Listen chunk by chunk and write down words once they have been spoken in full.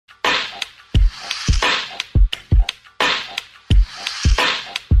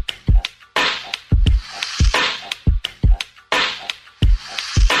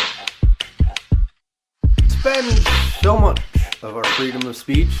so much of our freedom of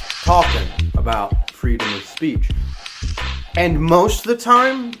speech talking about freedom of speech. And most of the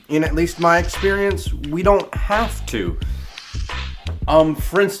time, in at least my experience, we don't have to.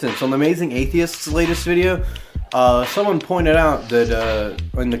 For instance, on the Amazing Atheist's latest video, someone pointed out that,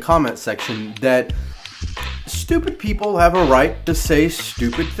 in the comment section, that stupid people have a right to say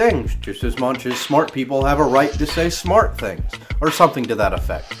stupid things, just as much as smart people have a right to say smart things, or something to that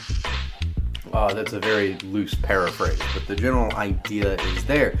effect. That's a very loose paraphrase, but the general idea is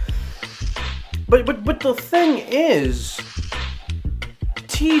there. But the thing is,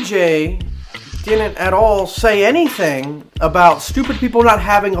 TJ didn't at all say anything about stupid people not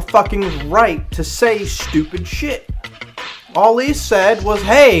having a fucking right to say stupid shit. All he said was,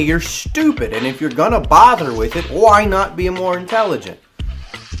 hey, you're stupid, and if you're gonna bother with it, why not be more intelligent?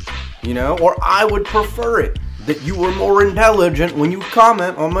 You know, or I would prefer it, that you were more intelligent when you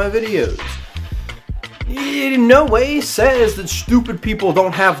comment on my videos. It in no way says that stupid people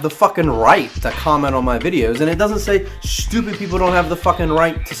don't have the fucking right to comment on my videos, and it doesn't say stupid people don't have the fucking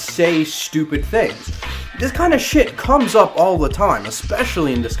right to say stupid things. This kind of shit comes up all the time,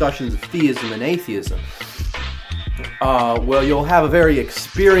 especially in discussions of theism and atheism. Well, you'll have a very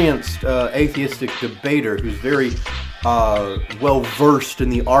experienced atheistic debater who's very well-versed in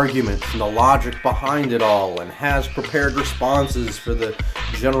the arguments and the logic behind it all, and has prepared responses for the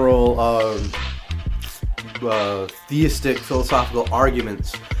general theistic philosophical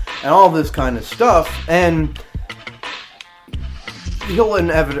arguments and all this kind of stuff, and he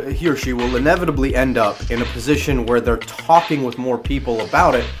or she will inevitably end up in a position where they're talking with more people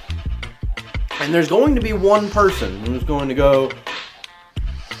about it, and there's going to be one person who's going to go,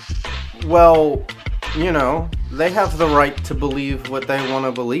 well, you know, they have the right to believe what they want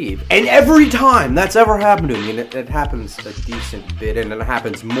to believe. And every time that's ever happened to me, and it happens a decent bit, and it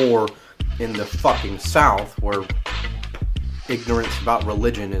happens more in the fucking South, where ignorance about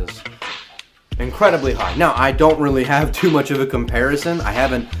religion is incredibly high. Now, I don't really have too much of a comparison. I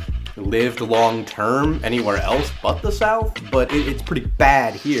haven't lived long term anywhere else but the South, but it's pretty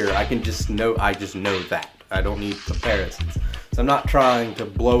bad here. I just know that. I don't need comparisons. So I'm not trying to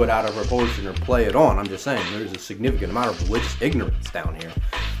blow it out of proportion or play it on. I'm just saying there's a significant amount of religious ignorance down here,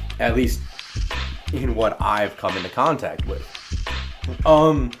 at least in what I've come into contact with.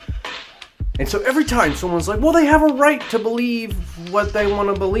 And so every time someone's like, well, they have a right to believe what they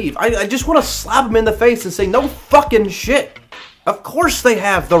want to believe, I just want to slap them in the face and say, no fucking shit. Of course they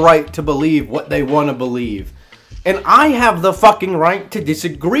have the right to believe what they want to believe. And I have the fucking right to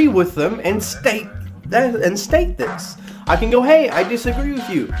disagree with them and state this. I can go, hey, I disagree with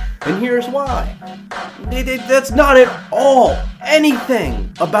you, and here's why. That's not at all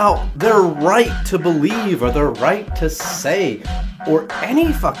anything about their right to believe or their right to say or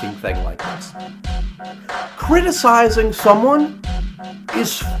any fucking thing like this. Criticizing someone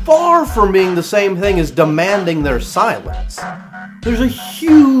is far from being the same thing as demanding their silence. There's a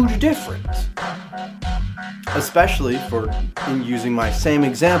huge difference. Especially in using my same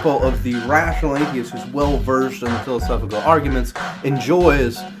example of the rational atheist who's well-versed in the philosophical arguments,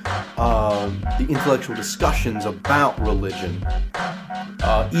 enjoys the intellectual discussions about religion,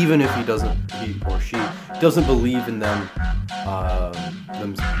 even if he or she doesn't believe in them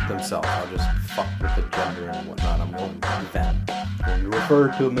themselves. I'll just fuck with the gender and whatnot. I'm going to do that. I'm going to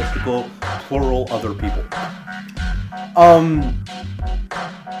refer to a mystical plural other people.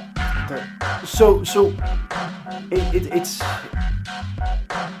 It's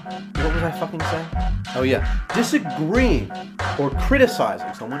what was I fucking saying? Oh yeah, disagreeing or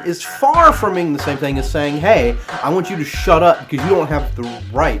criticizing someone is far from being the same thing as saying, hey, I want you to shut up because you don't have the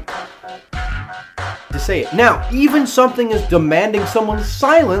right to say it. Now, even something as demanding someone's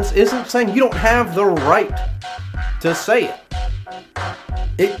silence isn't saying you don't have the right to say it.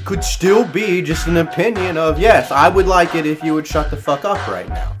 It could still be just an opinion of, yes, I would like it if you would shut the fuck up right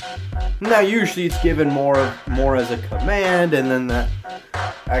now. Now, usually it's given more as a command, and then that,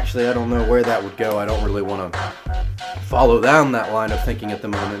 actually, I don't know where that would go. I don't really want to follow down that line of thinking at the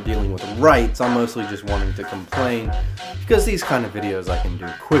moment, dealing with rights. I'm mostly just wanting to complain, because these kind of videos I can do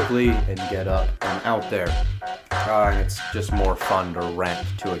quickly and get up and out there. And it's just more fun to rant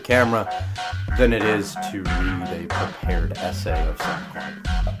to a camera than it is to read a prepared essay of some kind.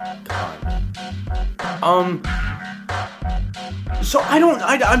 So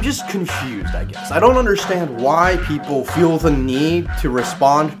I'm just confused, I guess. I don't understand why people feel the need to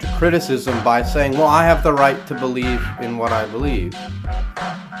respond to criticism by saying, well, I have the right to believe in what I believe.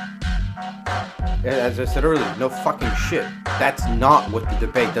 As I said earlier, no fucking shit. That's not what the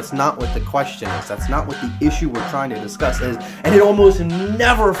debate, that's not what the question is, that's not what the issue we're trying to discuss is, and it almost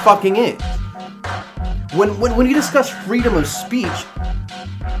never fucking is. When you discuss freedom of speech,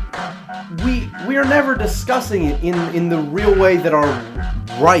 we are never discussing it in the real way that our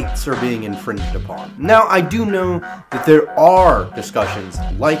rights are being infringed upon. Now, I do know that there are discussions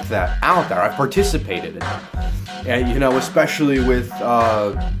like that out there. I've participated in them. And, you know, especially with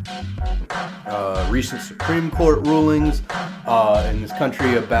recent Supreme Court rulings in this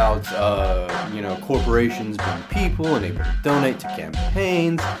country about, you know, corporations being people and able to donate to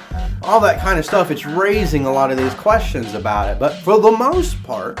campaigns, all that kind of stuff. It's raising a lot of these questions about it. But for the most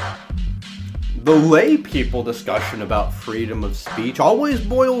part, the lay people discussion about freedom of speech always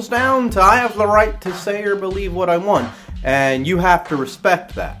boils down to I have the right to say or believe what I want, and you have to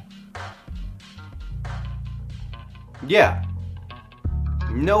respect that. Yeah.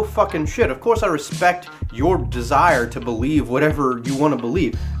 No fucking shit. Of course I respect your desire to believe whatever you want to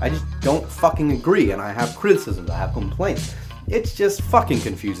believe. I just don't fucking agree, and I have criticisms, I have complaints. It's just fucking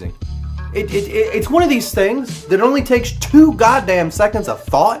confusing. It's one of these things that only takes 2 goddamn seconds of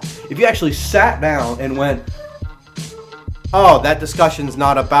thought if you actually sat down and went, oh, that discussion's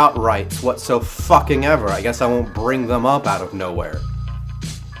not about rights whatsoever. I guess I won't bring them up out of nowhere.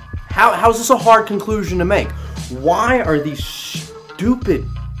 How's this a hard conclusion to make? Why are these stupid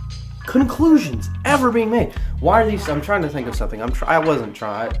conclusions ever being made? Why are these? I'm trying to think of something. I wasn't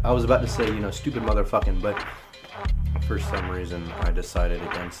trying. I was about to say, you know, stupid motherfucking, but for some reason I decided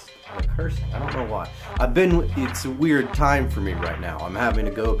against the cursing. I don't know why. It's a weird time for me right now. I'm having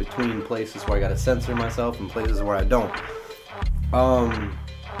to go between places where I gotta censor myself and places where I don't.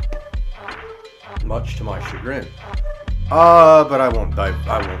 Much to my chagrin. But I won't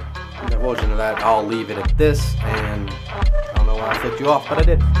divulge into that. I'll leave it at this, and I don't know why I flipped you off, but I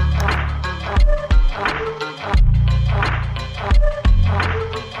did.